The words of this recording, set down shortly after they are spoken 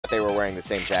They were wearing the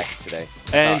same jacket today.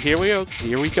 And here we go.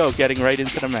 Here we go. Getting right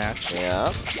into the match.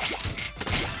 Yeah.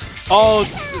 Oh,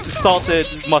 Salted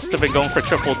must have been going for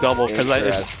triple-double.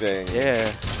 Interesting.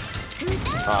 Yeah.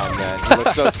 Oh, man. He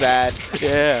looks so sad.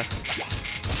 Yeah.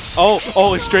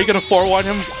 Oh, is Dre gonna 4-1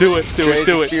 him? Do it, do Dre's it,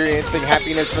 do it. experiencing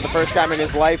happiness for the first time in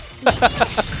his life.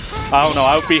 I don't know.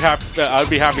 I would be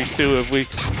happy too if we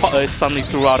suddenly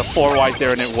threw out a 4-wide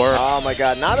there and it worked. Oh my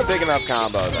God, not a big enough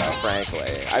combo though.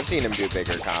 Frankly, I've seen him do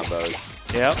bigger combos.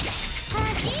 Yep.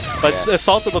 But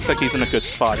Salted looks like he's in a good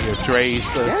spot here. Dre's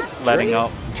letting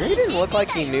up. Dre didn't look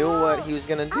like he knew what he was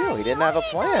gonna do. He didn't have a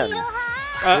plan.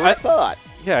 I thought.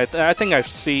 Yeah, I think I've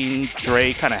seen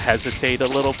Dre kind of hesitate a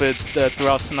little bit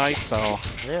throughout tonight. So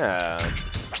yeah.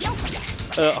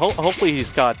 Hopefully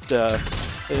he's got.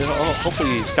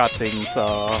 Hopefully he's got things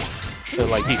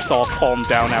like he's all calmed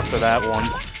down after that one.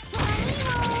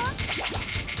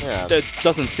 Yeah. It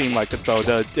doesn't seem like it though.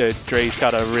 Dre's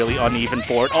got a really uneven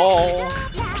board. Oh.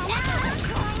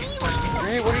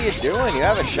 Dre, what are you doing? You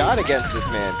have a shot against this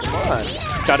man. Come on.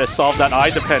 Got to solve that eye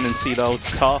dependency though.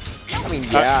 It's tough. I mean,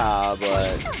 yeah,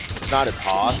 but it's not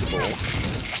impossible.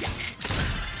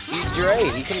 He's Dre.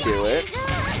 He can do it.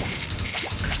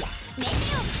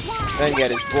 Then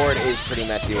yet his board is pretty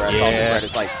messy, where saltedbread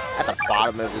is like at the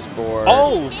bottom of his board.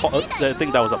 Oh, I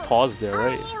think that was a pause there,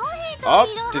 right? Oh,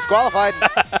 disqualified.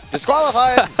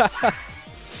 Disqualified.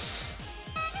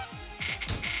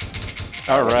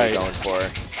 All right. Going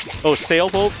for? Oh,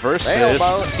 sailboat versus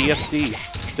TSD.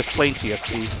 Just plain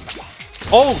TSD.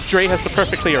 Oh, Dre has the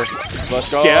perfect clear.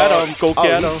 Let's go. Get him. Go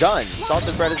get him. He's done.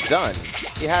 Saltedbread is done.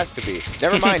 He has to be.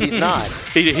 Never mind, he's not.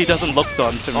 He doesn't look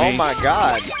done to me. Oh my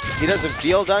God. He doesn't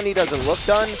feel done. He doesn't look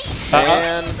done.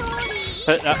 Man.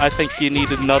 I think you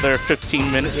need another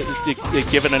 15 minutes.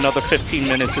 Give it another 15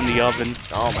 minutes in the oven.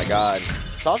 Oh my God.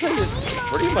 Salted is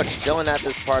pretty much chilling at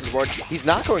this part of the board. He's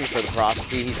not going for the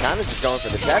prophecy. He's kind of just going for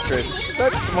the Tetris.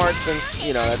 That's smart since,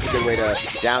 you know, that's a good way to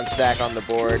down stack on the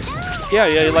board. Yeah,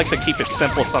 you like to keep it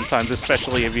simple sometimes,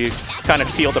 especially if you kind of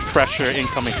feel the pressure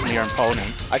incoming from your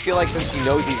opponent. I feel like since he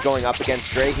knows he's going up against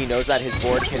Dre, he knows that his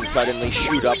board can suddenly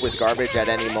shoot up with garbage at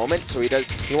any moment. So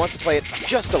he wants to play it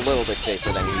just a little bit safer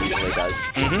than he usually does.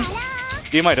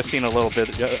 Mm-hmm. You might have seen a little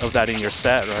bit of that in your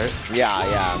set, right? Yeah.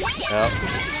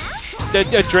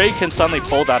 Dre can suddenly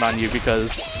pull that on you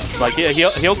because, like,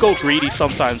 he'll go greedy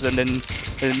sometimes, and then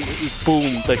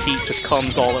boom, the heat just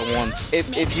comes all at once.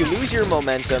 If you lose your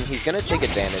momentum, he's gonna take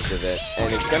advantage of it,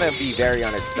 and it's gonna be very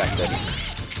unexpected.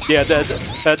 Yeah,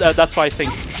 that's why I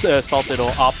think Salted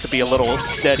will opt to be a little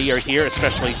steadier here,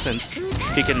 especially since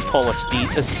he can pull a speed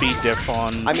diff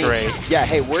on Dre. Yeah,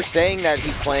 hey, we're saying that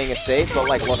he's playing it safe, but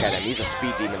like, look at him. He's a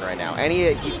speed demon right now, and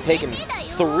he's taken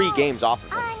 3 games off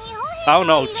of him. I don't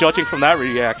know. Judging from that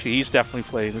reaction, he's definitely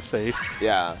playing it safe.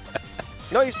 Yeah.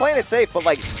 No, he's playing it safe, but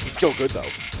like, he's still good though.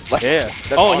 Like, yeah.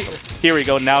 Awesome. Here we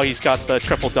go. Now he's got the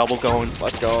triple-double going.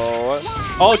 Let's go.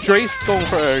 Oh, Dre's going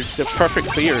for the perfect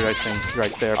clear, I think,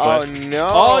 right there. But, oh, no.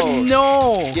 Oh,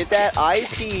 no. Get that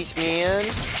eyepiece, man.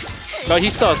 No, he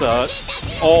still has a...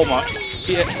 Oh, my...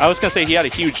 I was going to say he had a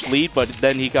huge lead, but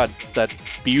then he got that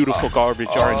beautiful garbage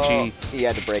RNG. He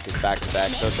had to break his back-to-back.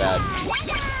 So sad.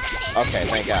 Okay,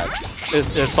 thank God.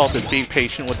 Salt is being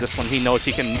patient with this one. He knows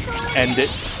he can end it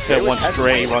once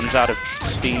Dre runs out of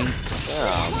steam.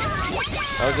 Yeah,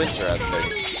 that was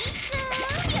interesting.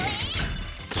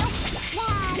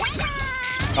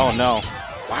 Oh no!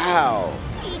 Wow!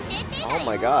 Oh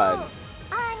my God!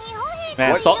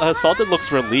 Man, Salted looks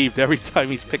relieved every time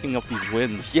he's picking up these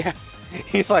wins. Yeah,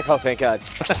 he's like, oh thank God.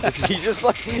 he's just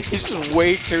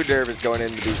way too nervous going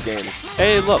into these games.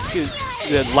 Hey, look,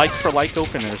 like for like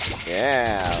openers.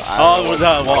 Yeah.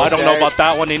 Well, I don't know about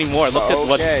that one anymore. Look at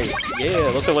what.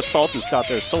 Yeah, look at what Salted's got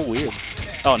there. It's so weird.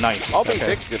 Oh, nice. He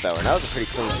fixed it though, and that was a pretty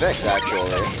clean fix actually.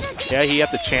 Yeah, he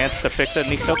had the chance to fix it,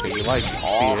 and he took it. You like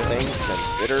all things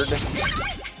considered.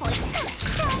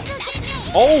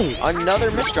 Oh, another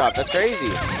misdrop. That's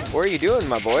crazy. What are you doing,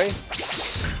 my boy?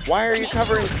 Why are you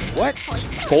covering? What?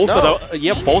 Both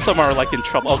of them are like in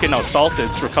trouble. Okay, no,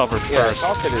 Salted's recovered first. Yeah,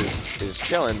 Salted is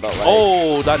chilling, but like.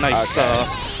 Oh, that nice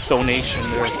donation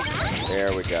there.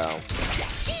 There we go.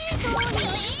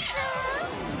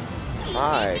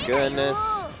 My goodness.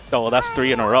 Oh, well, that's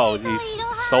 3 in a row. He's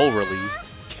so relieved.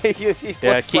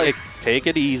 Take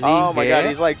it easy. Oh my God,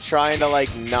 he's like trying to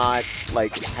like not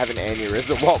like have an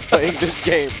aneurysm while playing this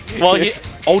game. Well,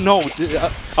 oh no,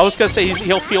 I was gonna say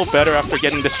he'll feel better after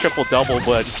getting this triple-double,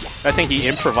 but I think he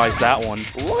improvised that one.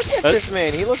 Look at this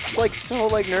man. He looks like so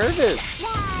like nervous.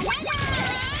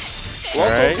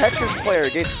 Local Tetris player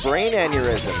gets brain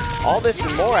aneurysm. All this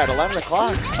and more at 11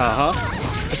 o'clock.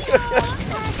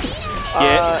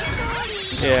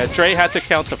 Yeah, Dre had to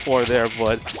count to 4 there,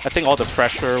 but I think all the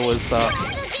pressure was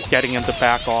getting him to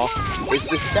back off. Is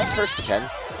this set first to 10?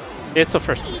 It's a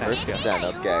first to 10. First to 10,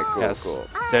 okay, cool, yes. cool.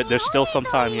 There's still some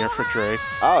time here for Dre.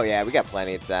 Oh, yeah, we got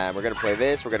plenty of time. We're going to play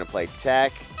this. We're going to play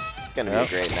tech. It's going to be a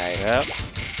great night. Yep.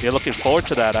 You're looking forward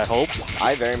to that, I hope.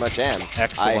 I very much am.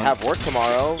 Excellent. I have work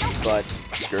tomorrow, but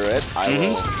screw it. I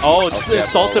will. Oh,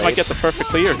 Salted might get the perfect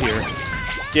clear here.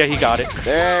 Yeah, he got it.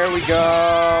 There we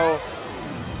go.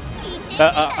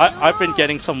 I've been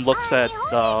getting some looks at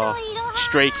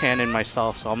Stray Cannon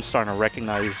myself, so I'm starting to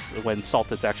recognize when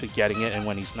Salted's actually getting it and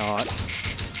when he's not.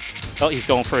 Oh, he's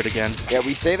going for it again. Yeah,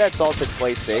 we say that Salted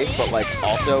plays safe, but like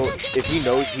also, if he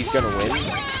knows he's going to win,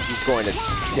 he's going to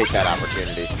take that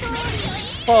opportunity.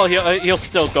 Well, he'll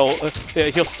still go.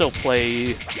 He'll still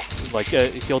play. Like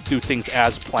he'll do things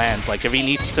as planned. Like if he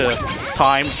needs to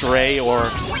time Dre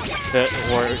or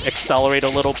accelerate a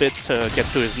little bit to get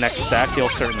to his next stack, he'll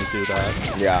certainly do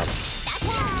that. Yeah.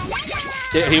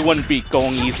 He wouldn't be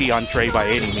going easy on Dre by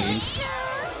any means.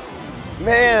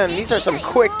 Man, these are some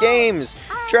quick games.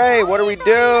 Dre, what are we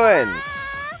doing?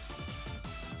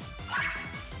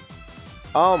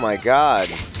 Oh my god.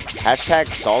 Hashtag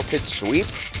salted sweep?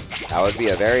 That would be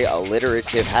a very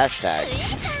alliterative hashtag.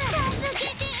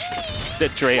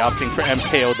 Dre opting for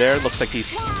MKO there. Looks like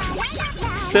he's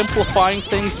simplifying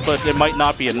things, but it might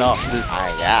not be enough.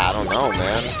 Yeah, I don't know,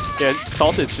 man. Yeah,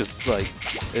 Salted's just like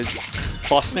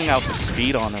busting out the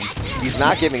speed on him. He's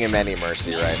not giving him any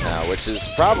mercy right now, which is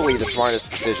probably the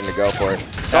smartest decision to go for.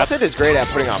 Salted is great at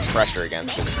putting on pressure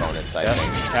against his opponents, I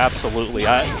think. Absolutely.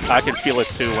 I can feel it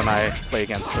too when I play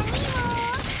against him.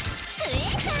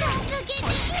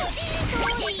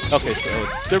 Okay, so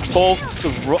they're both...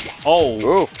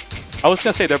 Oh! Oof. I was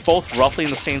going to say they're both roughly in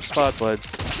the same spot, but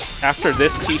after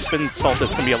this T-spin,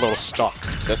 Salted's going to be a little stuck.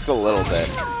 Just a little bit.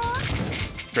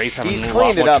 Dre's having he's a lot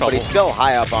cleaned it more up, trouble. but he's still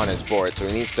high up on his board, so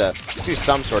he needs to do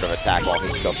some sort of attack while he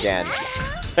still can.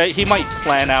 He might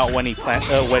plan out when he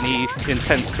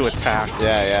intends to attack.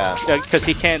 Yeah. Because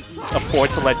he can't afford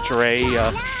to let Dre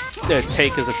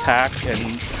take his attack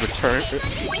and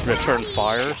return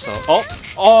fire. So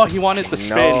oh, he wanted the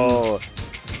spin. No.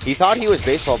 He thought he was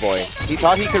Baseball Boy. He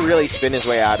thought he could really spin his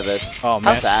way out of this. Oh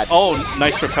man. How sad. Oh,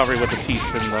 nice recovery with the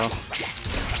T-spin though.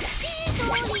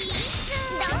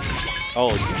 Oh,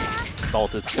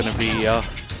 Salted's gonna be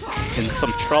in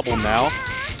some trouble now.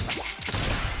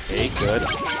 Okay, good.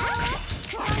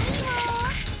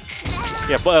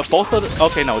 Yeah, but both of the,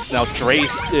 okay, no, now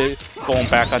Dre's going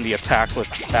back on the attack with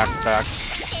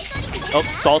back-to-backs. Oh,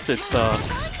 Salted's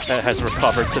has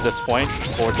recovered to this point.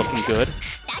 Board looking good.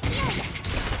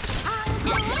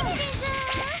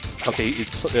 Okay,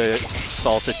 it's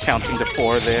Salted counting to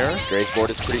 4 there. Dre's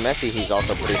board is pretty messy. He's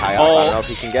also pretty high up. I don't know if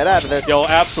he can get out of this. Yo,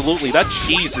 absolutely. That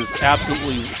cheese is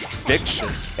absolutely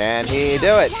vicious. Can he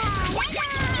do it?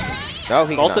 No,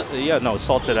 he cannot. Yeah, no,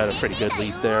 Salted had a pretty good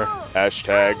lead there.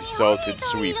 Hashtag salted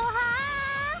sweep.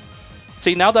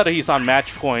 See, now that he's on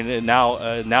match point, now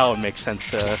it makes sense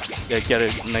to get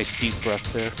a nice deep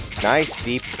breath there. Nice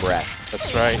deep breath.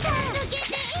 That's right.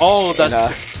 Oh,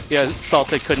 that's... Yeah,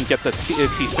 Salted couldn't get the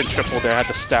T-spin triple there. Had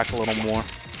to stack a little more.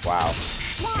 Wow.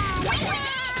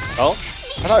 Oh.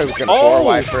 I thought he was going to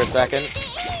 4-wide for a second.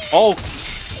 Oh.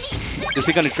 Is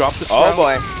he going to drop this round?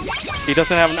 Boy. He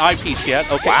doesn't have an eyepiece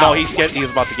yet. Okay, wow. No, he's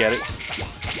about to get it.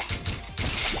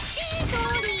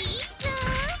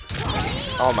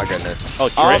 Oh my goodness. Oh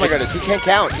my goodness, he can't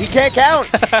count. He can't count!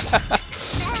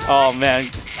 Oh man,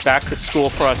 back to school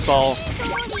for us all.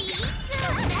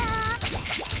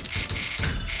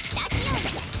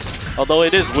 Although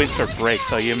it is winter break,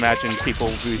 so you imagine people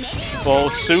will be, well,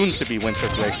 soon to be winter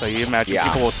break, so you imagine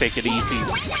people will take it easy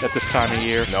at this time of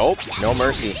year. Nope, no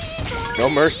mercy. No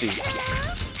mercy.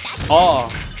 Oh.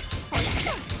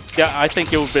 Yeah, I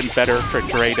think it would have been better for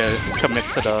Dre to commit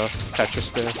to the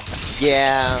Tetris there.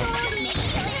 Yeah.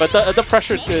 But the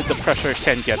pressure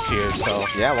can get to you, so.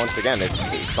 Yeah, once again, it's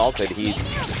Salted. He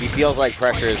feels like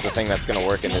pressure is the thing that's going to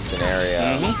work in this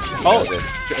scenario.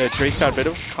 Dre's got a bit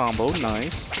of a combo.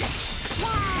 Nice.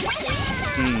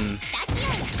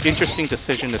 Interesting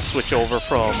decision to switch over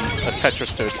from a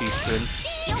Tetris to a T-spin.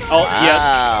 Oh, wow.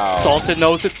 Yeah. Salted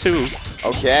knows it too.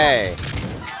 Okay.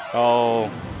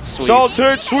 Oh, sweep.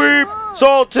 Salted sweep!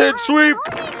 Salted sweep!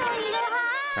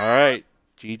 All right.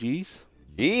 GG's.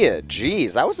 Yeah,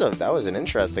 geez, that was an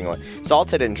interesting one.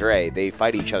 Salted and Dre, they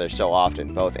fight each other so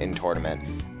often, both in tournament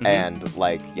and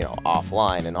like, you know,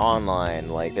 offline and online.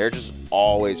 Like they're just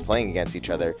always playing against each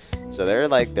other. So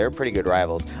they're pretty good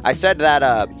rivals. I said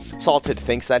that Salted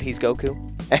thinks that he's Goku.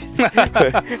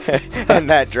 and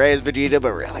that Dre is Vegeta,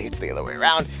 but really it's the other way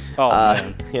around. Oh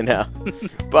man. You know,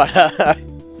 but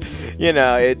you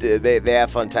know, they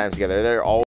have fun times together. They're all